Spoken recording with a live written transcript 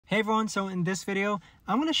Hey everyone, so in this video,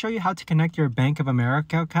 I'm going to show you how to connect your Bank of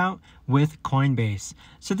America account with Coinbase.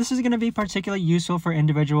 So this is going to be particularly useful for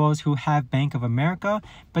individuals who have Bank of America,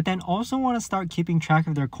 but then also want to start keeping track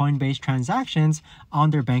of their Coinbase transactions on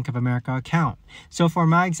their Bank of America account. So for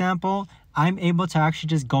my example, I'm able to actually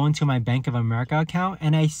just go into my Bank of America account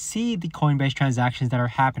and I see the Coinbase transactions that are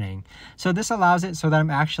happening. So this allows it so that I'm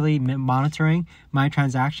actually monitoring my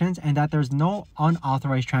transactions and that there's no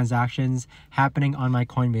unauthorized transactions happening on my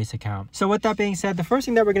Coinbase account. So with that being said, the first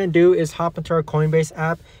thing that we're going to do is hop into our Coinbase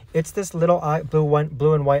app. It's this little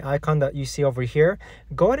blue and white icon that you see over here.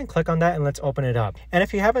 Go ahead and click on that and let's open it up. And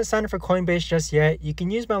if you haven't signed up for Coinbase just yet, you can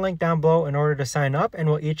use my link down below in order to sign up, and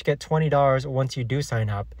we'll each get $20 once you do sign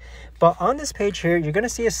up. But on this page here, you're going to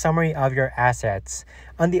see a summary of your assets.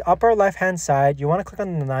 On the upper left-hand side, you want to click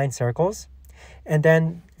on the 9 circles. And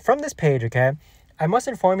then from this page, okay, I must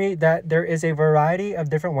inform you that there is a variety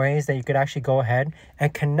of different ways that you could actually go ahead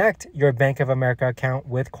and connect your Bank of America account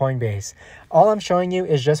with Coinbase. All I'm showing you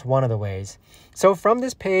is just one of the ways. So from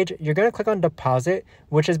this page, you're going to click on deposit,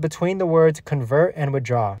 which is between the words convert and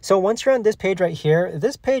withdraw. So once you're on this page right here,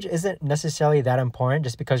 this page isn't necessarily that important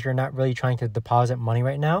just because you're not really trying to deposit money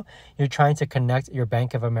right now. You're trying to connect your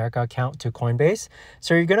Bank of America account to Coinbase.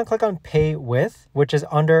 So you're going to click on pay with, which is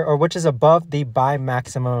above the buy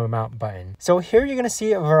maximum amount button. So here you're going to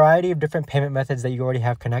see a variety of different payment methods that you already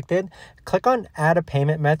have connected. Click on add a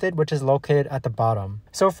payment method, which is located at the bottom.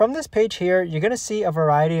 So from this page here, you're going to see a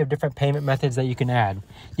variety of different payment methods that you can add.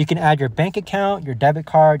 You can add your bank account, your debit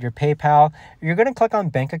card, your PayPal. You're going to click on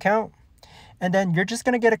bank account. And then you're just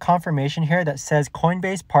going to get a confirmation here that says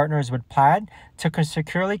Coinbase partners with Plaid to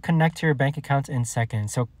securely connect to your bank accounts in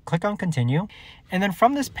seconds. So click on continue. And then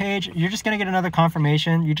from this page, you're just going to get another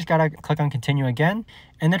confirmation. You just got to click on continue again.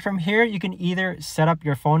 And then from here, you can either set up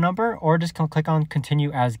your phone number or just click on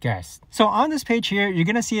continue as guest. So on this page here, you're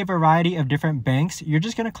going to see a variety of different banks. You're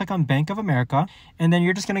just going to click on Bank of America. And then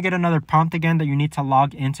you're just going to get another prompt again that you need to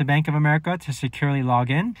log into Bank of America to securely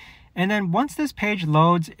log in. And then once this page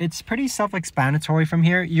loads, it's pretty self-explanatory from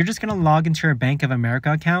here. You're just going to log into your Bank of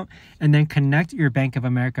America account and then connect your Bank of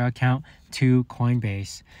America account to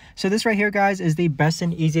Coinbase. So this right here, guys, is the best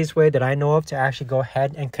and easiest way that I know of to actually go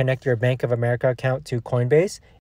ahead and connect your Bank of America account to Coinbase.